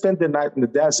 and spend the night in the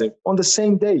desert on the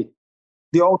same day.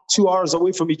 They're all 2 hours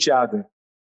away from each other.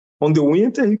 On the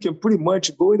winter, you can pretty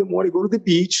much go in the morning, go to the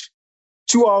beach.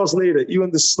 2 hours later, you're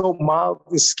in the snow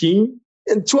mountain skiing,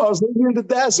 and 2 hours later, you're in the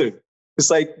desert. It's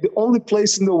like the only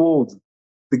place in the world.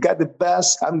 They got the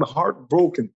best. I'm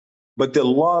heartbroken, but the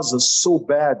laws are so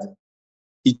bad.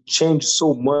 It changed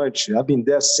so much. I've been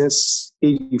there since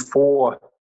 '84.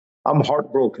 I'm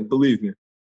heartbroken, believe me.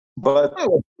 But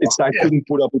I couldn't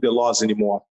put up with the laws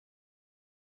anymore.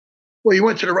 Well, you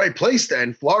went to the right place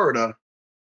then, Florida.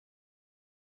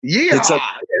 Yeah.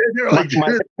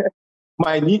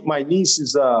 My niece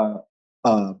is a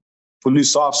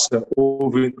police officer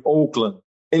over in Oakland.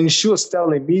 And she was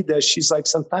telling me that she's like,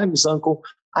 sometimes, uncle,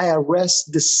 I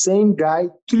arrest the same guy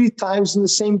 3 times in the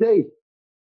same day.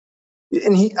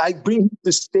 And I bring him to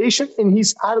the station, and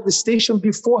he's out of the station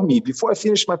before me, before I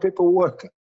finish my paperwork.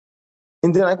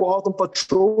 And then I go out on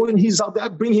patrol, and he's out there. I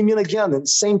bring him in again, and the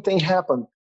same thing happened.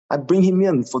 I bring him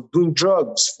in for doing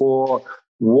drugs, for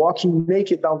walking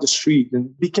naked down the street, and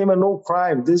it became a no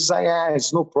crime.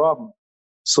 It's no problem.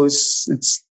 So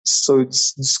it's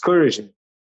discouraging.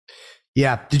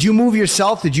 Yeah. Did you move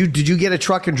yourself? Did you get a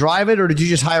truck and drive it, or did you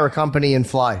just hire a company and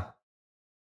fly?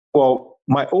 Well,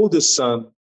 my oldest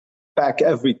son packed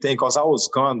everything because I was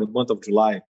gone the month of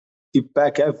July. He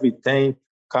packed everything.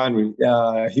 Connery,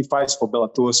 he fights for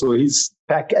Bellator, so he's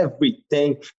packed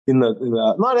everything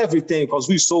not everything because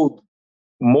we sold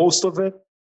most of it.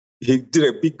 He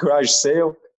did a big garage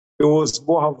sale. It was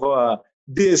more of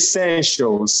the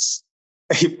essentials.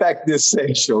 He packed the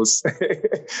essentials,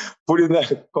 put it in a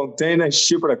container,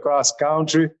 shipped it across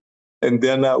country, and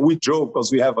then we drove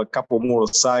because we have a couple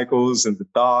motorcycles and the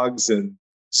dogs, and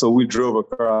so we drove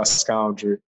across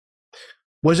country.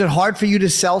 Was it hard for you to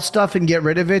sell stuff and get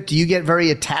rid of it? Do you get very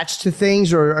attached to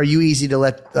things, or are you easy to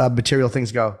let material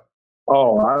things go?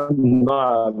 Oh, I'm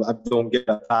not. I don't get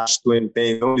attached to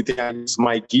anything. The only thing I use is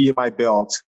my gear, my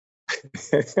belt.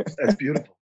 That's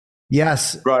beautiful.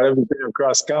 Yes. Brought everything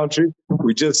across country.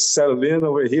 We just settled in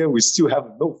over here. We still have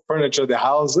no furniture in the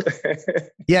house.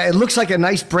 Yeah, it looks like a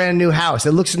nice brand new house.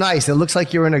 It looks nice. It looks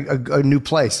like you're in a new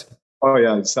place. Oh,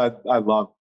 yeah. I love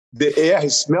it. The air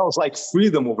smells like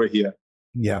freedom over here.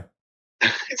 Yeah.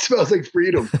 It smells like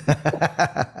freedom.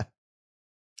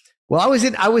 Well, I was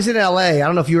in LA. I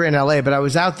don't know if you were in LA, but I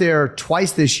was out there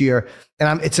twice this year,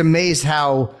 and it's amazed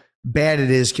how bad it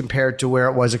is compared to where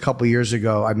it was a couple of years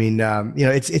ago. I mean,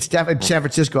 it's definitely San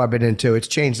Francisco I've been into. It's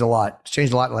changed a lot. It's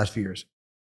changed a lot in the last few years.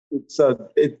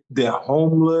 They're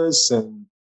homeless, and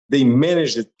they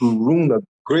managed to ruin a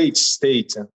great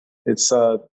state. And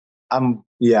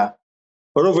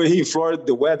But over here in Florida,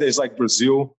 the weather is like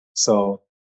Brazil. So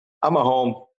I'm at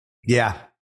home. Yeah.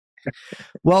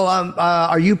 Well,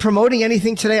 are you promoting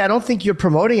anything today? I don't think you're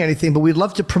promoting anything, but we'd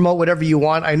love to promote whatever you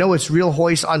want. I know it's Real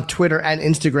Royce on Twitter and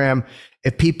Instagram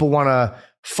if people want to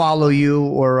follow you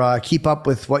or keep up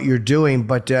with what you're doing.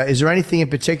 But is there anything in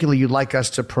particular you'd like us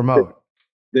to promote?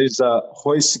 There's a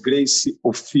Royce Gracie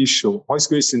official, Royce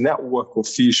Gracie Network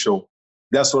official.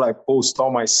 That's what I post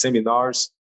all my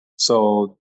seminars.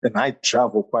 So, and I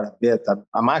travel quite a bit.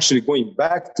 I'm actually going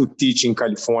back to teach in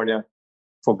California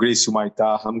for Gracie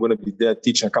Humaitá. I'm going to be there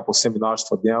teaching a couple seminars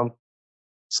for them.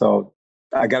 So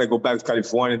I got to go back to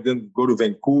California, then go to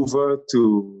Vancouver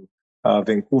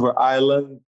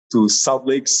Island, to Salt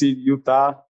Lake City,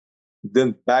 Utah,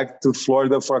 then back to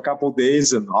Florida for a couple of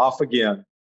days and off again.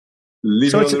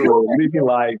 Living on the road, living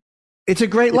life. It's a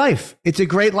great life. It's a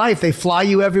great life. They fly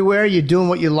you everywhere. You're doing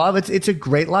what you love. It's a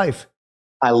great life.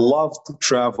 I love to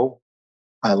travel.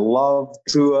 I love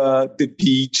to the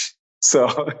beach.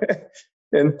 So,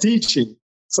 and teaching.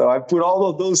 So I put all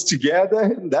of those together,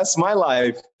 and that's my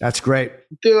life. That's great.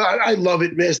 Dude, I love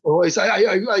it, Mr. Royce.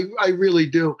 I really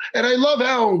do. And I love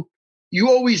how you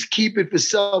always keep it for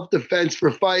self-defense,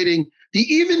 for fighting.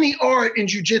 Even the art in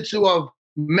jiu-jitsu of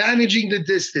managing the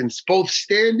distance, both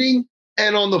standing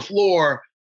and on the floor,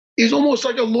 is almost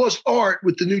like a lost art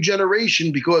with the new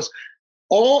generation, because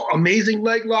all amazing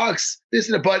leg locks, this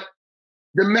and that, but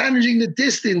the managing the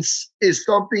distance is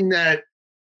something that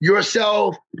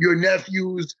yourself, your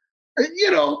nephews,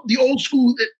 the old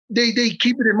school, they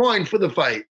keep it in mind for the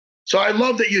fight. So I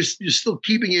love that you're still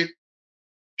keeping it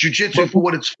jiu-jitsu for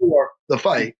what it's for, the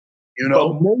fight.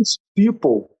 But most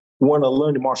people want to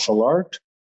learn martial art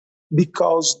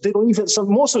because they don't even, so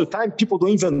most of the time, people don't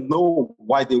even know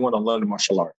why they want to learn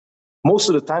martial art. Most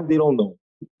of the time, they don't know.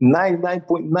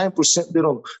 99.9% they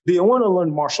don't. They want to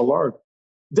learn martial art.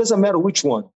 Doesn't matter which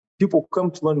one. people come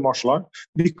to learn martial art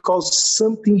because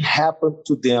something happened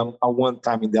to them at one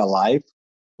time in their life,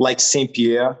 like Saint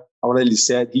Pierre already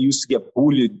said, he used to get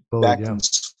bullied back in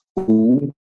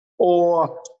school,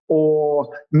 or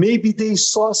maybe they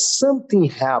saw something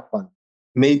happen.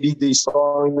 Maybe they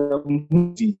saw in a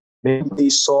movie. Maybe they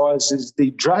saw as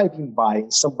they driving by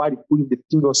and somebody putting the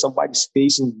finger on somebody's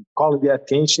face and calling their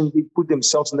attention. They put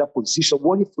themselves in that position.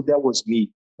 What if that was me?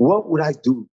 What would I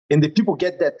do? And the people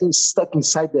get that thing stuck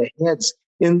inside their heads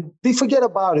and they forget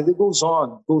about it. It goes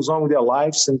on with their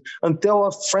lives. And until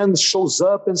a friend shows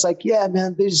up and it's like, yeah,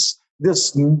 man, there's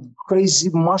this crazy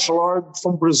martial art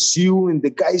from Brazil and the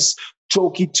guys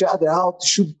choke each other out,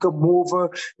 should come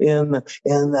over and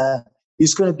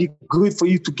it's going to be good for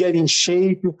you to get in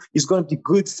shape. It's going to be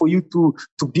good for you to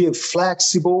be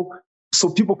flexible. So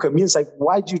people come in, it's like,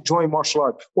 why do you join martial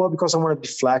art? Well, because I want to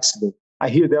be flexible. I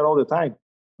hear that all the time.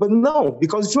 But no,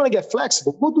 because if you want to get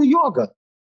flexible, go do yoga.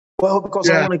 Well, because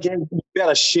I want to get in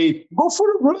better shape. Go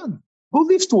for a run. Go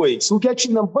lift weights. We'll get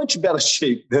you in a much better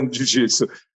shape than jiu-jitsu.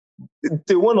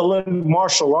 They want to learn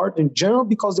martial art in general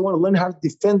because they want to learn how to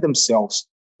defend themselves,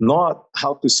 not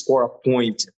how to score a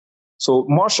point. So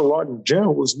martial art in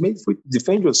general was made for you to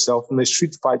defend yourself in a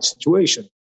street fight situation.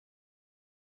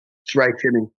 That's right,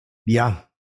 Timmy. Yeah.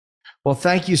 Well,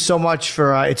 thank you so much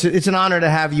for it's an honor to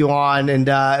have you on, and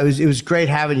it was great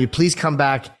having you. Please come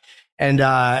back and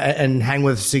hang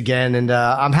with us again. And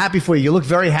I'm happy for you. You look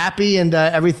very happy, and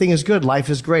everything is good. Life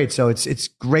is great. So it's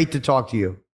great to talk to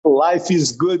you. Life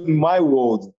is good in my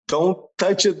world. Don't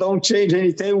touch it. Don't change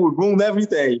anything. We'll ruin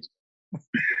everything.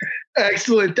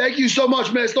 Excellent. Thank you so much,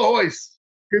 Mr. Royce.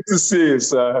 Good to see you,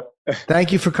 sir.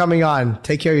 Thank you for coming on.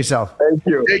 Take care of yourself. Thank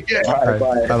you. Take care. Bye.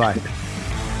 Bye-bye.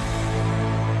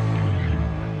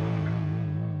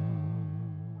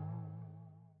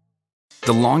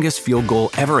 The longest field goal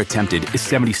ever attempted is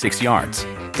 76 yards.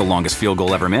 The longest field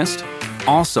goal ever missed?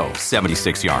 Also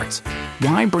 76 yards.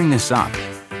 Why bring this up?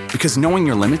 Because knowing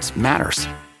your limits matters,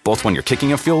 both when you're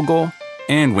kicking a field goal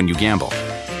and when you gamble.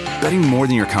 Betting more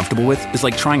than you're comfortable with is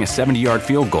like trying a 70-yard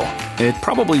field goal. It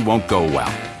probably won't go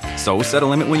well. So set a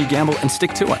limit when you gamble and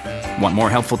stick to it. Want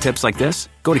more helpful tips like this?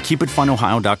 Go to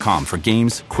keepitfunohio.com for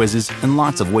games, quizzes, and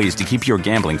lots of ways to keep your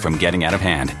gambling from getting out of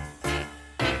hand.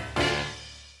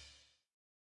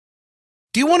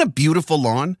 Do you want a beautiful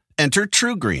lawn? Enter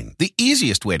TruGreen, the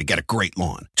easiest way to get a great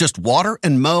lawn. Just water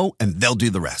and mow, and they'll do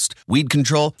the rest. Weed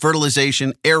control,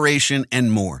 fertilization, aeration,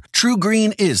 and more.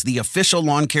 TruGreen is the official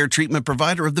lawn care treatment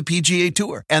provider of the PGA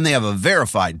Tour, and they have a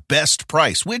verified best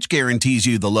price, which guarantees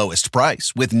you the lowest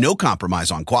price with no compromise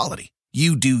on quality.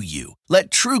 You do you. Let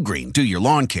TruGreen do your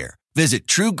lawn care. Visit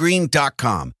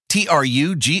TruGreen.com,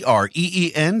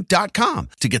 TruGreen.com,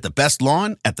 to get the best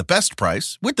lawn at the best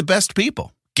price with the best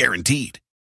people. Guaranteed.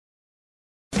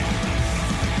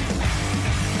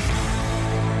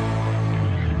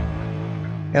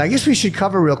 And I guess we should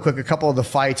cover real quick a couple of the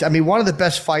fights. I mean, one of the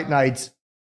best fight nights,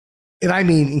 and I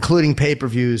mean, including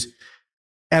pay-per-views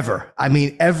ever. I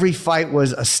mean, every fight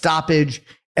was a stoppage.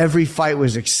 Every fight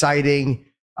was exciting.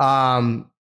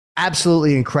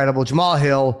 Absolutely incredible. Jamal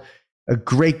Hill, a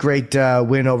great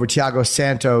win over Thiago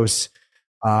Santos.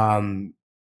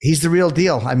 He's the real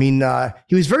deal. I mean,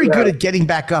 he was very good at getting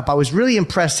back up. I was really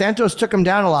impressed. Santos took him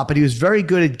down a lot, but he was very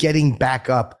good at getting back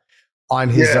up on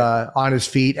his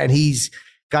feet. And he's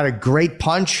got a great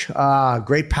punch,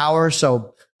 great power.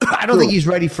 So I don't think he's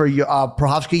ready for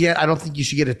Prochazka yet. I don't think you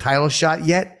should get a title shot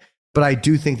yet, but I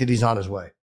do think that he's on his way.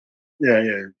 Yeah.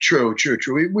 True.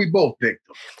 We both picked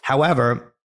him.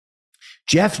 However,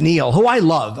 Jeff Neal, who I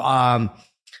love,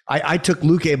 I took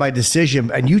Luque by decision,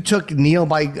 and you took Neal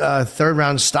by third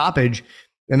round stoppage,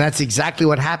 and that's exactly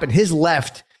what happened. His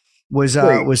left was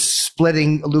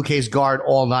splitting Luque's guard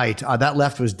all night. That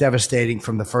left was devastating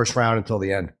from the first round until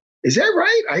the end. Is that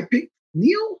right? I picked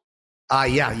Neal?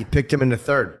 Yeah, you picked him in the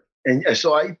third. And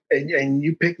so and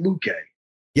you picked Luque.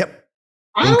 Yep.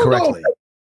 Incorrectly.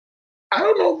 I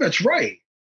don't know if that's right.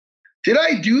 Did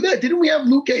I do that? Didn't we have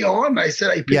Luque on? I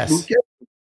said I picked Luque.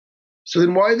 So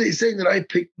then why are they saying that I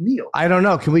picked Neal? I don't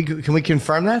know. Can we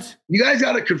confirm that? You guys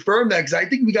got to confirm that, because I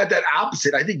think we got that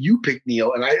opposite. I think you picked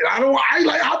Neal, and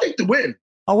I'll take the win.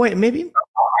 Oh wait, maybe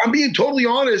I'm being totally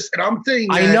honest, and I'm saying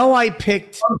I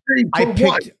picked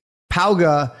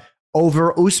Pauga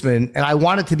over Usman, and I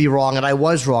wanted to be wrong, and I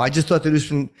was wrong. I just thought that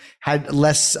Usman had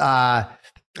less. I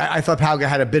thought Pauga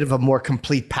had a bit of a more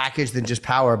complete package than just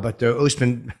power, but the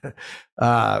Usman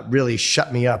really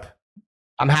shut me up.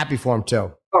 I'm happy for him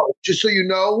too. Oh, just so you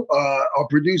know, our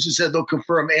producer said they'll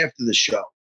confirm after the show,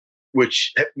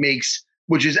 which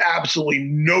is absolutely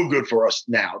no good for us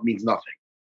now. It means nothing.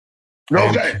 No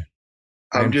offense.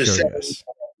 I'm just saying. Yes.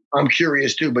 I'm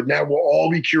curious too, but now we'll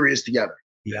all be curious together.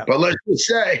 Yeah. But let's just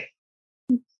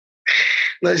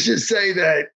say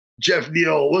that Jeff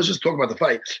Neal, let's just talk about the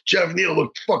fight. Jeff Neal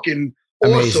looked fucking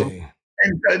awesome. Amazing.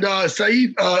 And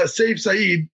Saif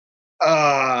Saeed,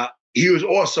 he was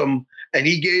awesome. And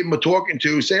he gave him a talking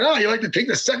to saying, you like to take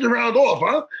the second round off,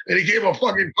 huh? And he gave him a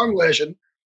fucking tongue lashing.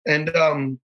 And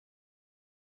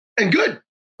good.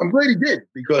 I'm glad he did,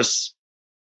 because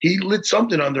he lit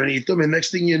something underneath him. And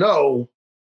next thing you know,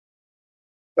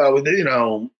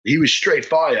 he was straight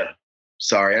fire.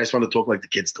 Sorry, I just want to talk like the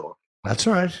kids talk. That's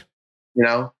all right. You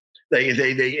know, they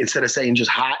instead of saying just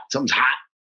hot, something's hot.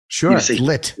 Sure, it's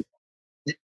lit.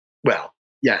 Well,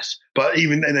 yes, but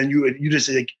and then you just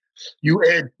say, you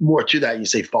add more to that. And you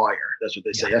say fire. That's what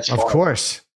they say. That's fire. Of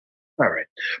course. All right,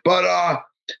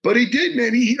 but he did,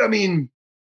 man. He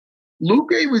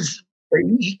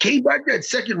came back that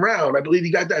second round. I believe he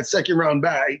got that second round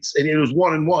back, and it was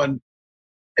 1-1.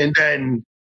 And then,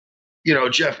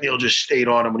 Jeff Neal just stayed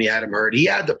on him when he had him hurt. He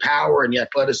had the power and the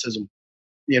athleticism,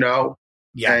 Yeah,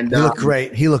 and he looked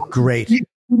great. He looked great. He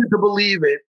needed to believe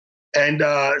it. And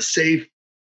Safe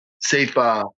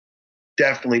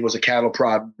definitely was a cattle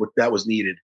prod that was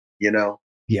needed, Yeah.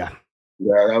 Yeah,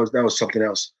 that was something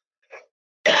else.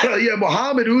 Yeah,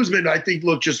 Muhammad Usman, I think,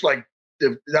 looked just like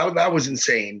that was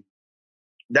insane.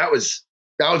 That was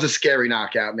a scary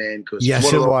knockout, man.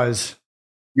 Yes, it was.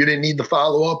 You didn't need the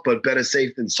follow-up, but better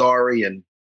safe than sorry. And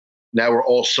now we're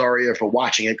all sorrier for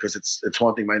watching it because it's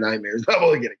haunting my nightmares. I'm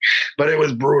only kidding. But it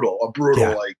was brutal.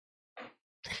 That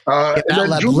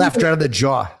left right of the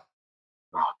jaw.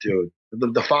 Oh, dude.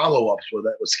 The follow-ups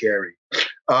that was scary.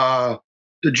 The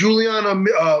Juliana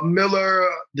Miller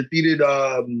defeated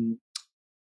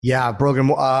Brogan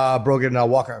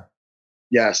Walker.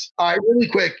 Yes. All right, really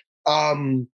quick.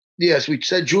 Yes, we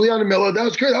said Juliana Miller. That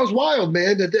was great. That was wild,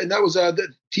 man. That was the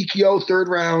TKO third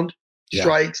round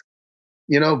strikes.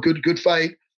 Good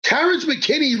fight. Terrence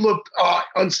McKinney looked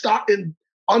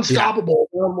unstoppable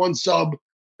on one sub,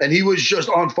 and he was just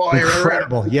on fire.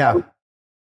 Incredible, yeah.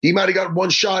 He might have got one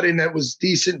shot in that was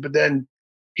decent, but then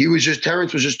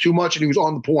Terrence was just too much, and he was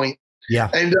on the point. Yeah.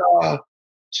 And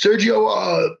Sergey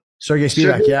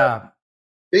Spivak, yeah.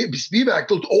 Spivak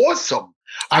looked awesome.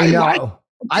 I know.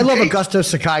 I love Augusto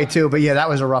Sakai too, but yeah, that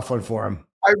was a rough one for him.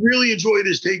 I really enjoyed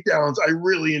his takedowns. I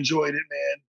really enjoyed it,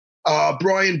 man.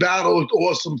 Brian Battle looked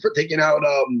awesome for taking out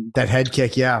that head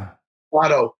kick, yeah.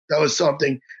 Otto, that was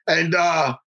something. And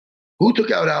who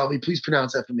took out Alvey? Please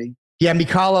pronounce that for me. Yeah,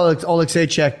 Mikhailo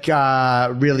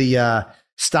Oleksiejczuk really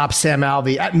stopped Sam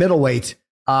Alvey at middleweight.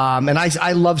 And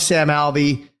I love Sam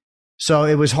Alvey, so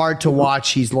it was hard to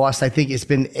watch. He's lost, I think it's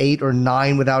been 8 or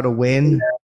 9 without a win. Yeah.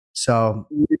 So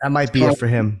that might be it for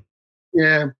him.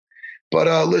 Yeah.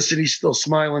 But listen, he's still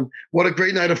smiling. What a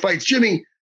great night of fights. Jimmy,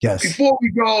 yes. Before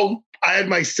we go, I had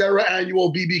my Serra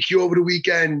annual BBQ over the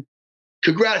weekend.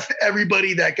 Congrats to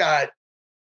everybody that got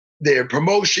their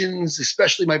promotions,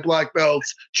 especially my black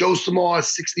belts. Joe Samar,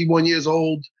 61 years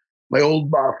old. My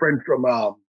old friend from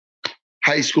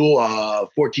high school,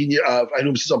 14 years. I knew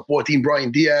him since I'm 14.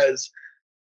 Brian Diaz,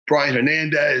 Brian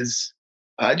Hernandez.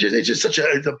 It's just such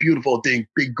a beautiful thing,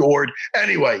 big gourd.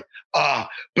 Anyway,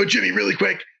 but Jimmy, really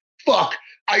quick,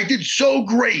 I did so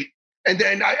great. And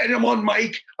then I'm on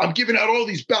mic, I'm giving out all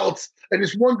these belts, and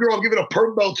this one girl I'm giving a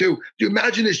purple belt to. Do you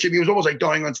imagine this, Jimmy? It was almost like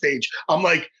dying on stage. I'm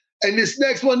like, and this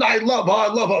next one, I love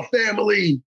her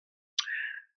family.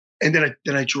 And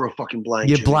then I drew a fucking blank.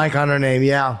 You blank on her name,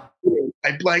 yeah.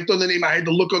 I blanked on the name. I had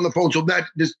to look on the phone. So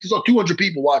there's like 200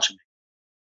 people watching me.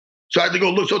 So I had to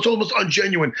go look. So it's almost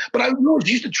ungenuine. But I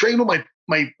used to train with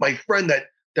my friend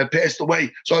that passed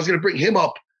away. So I was going to bring him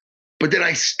up. But then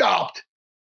I stopped.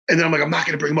 And then I'm like, I'm not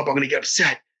going to bring him up. I'm going to get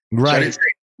upset. Right. So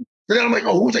then I'm like,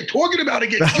 who was I talking about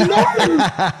again?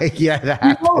 Yeah, that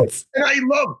happens. And I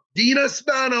love Dina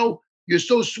Spano. You're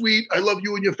so sweet. I love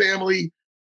you and your family.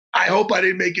 I hope I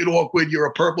didn't make it awkward. You're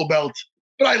a purple belt.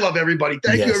 But I love everybody.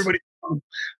 Thank you, everybody.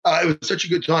 It was such a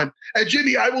good time. And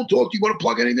Jimmy, I will talk to you. Want to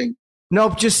plug anything?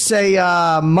 Nope. Just say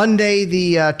Monday,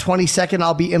 the 22nd,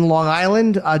 I'll be in Long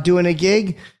Island doing a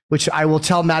gig, which I will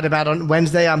tell Matt about on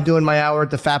Wednesday. I'm doing my hour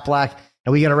at the Fat Black,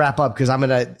 and we got to wrap up because I'm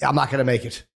not gonna make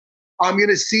it. I'm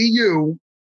gonna see you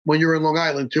when you're in Long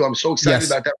Island too. I'm so excited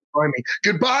about that. Me.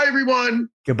 Goodbye, everyone.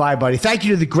 Goodbye, buddy. Thank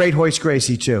you to the great Royce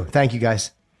Gracie too. Thank you,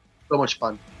 guys. So much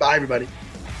fun. Bye, everybody.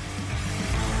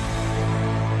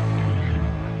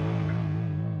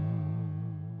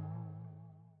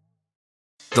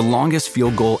 The longest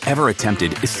field goal ever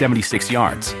attempted is 76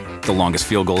 yards. The longest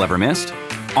field goal ever missed?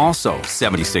 Also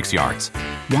 76 yards.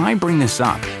 Why bring this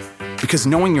up? Because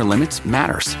knowing your limits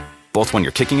matters, both when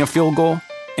you're kicking a field goal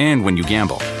and when you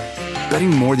gamble. Betting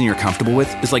more than you're comfortable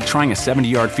with is like trying a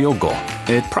 70-yard field goal.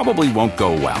 It probably won't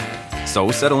go well.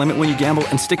 So set a limit when you gamble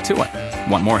and stick to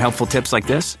it. Want more helpful tips like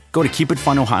this? Go to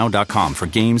keepitfunohio.com for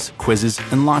games, quizzes,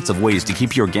 and lots of ways to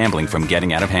keep your gambling from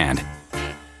getting out of hand.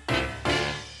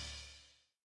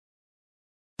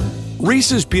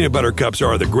 Reese's peanut butter cups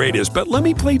are the greatest, but let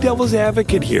me play devil's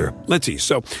advocate here. Let's see.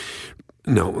 So,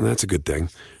 no, that's a good thing.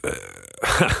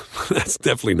 That's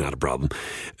definitely not a problem.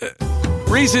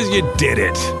 Reese's, you did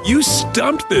it. You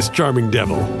stumped this charming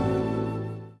devil.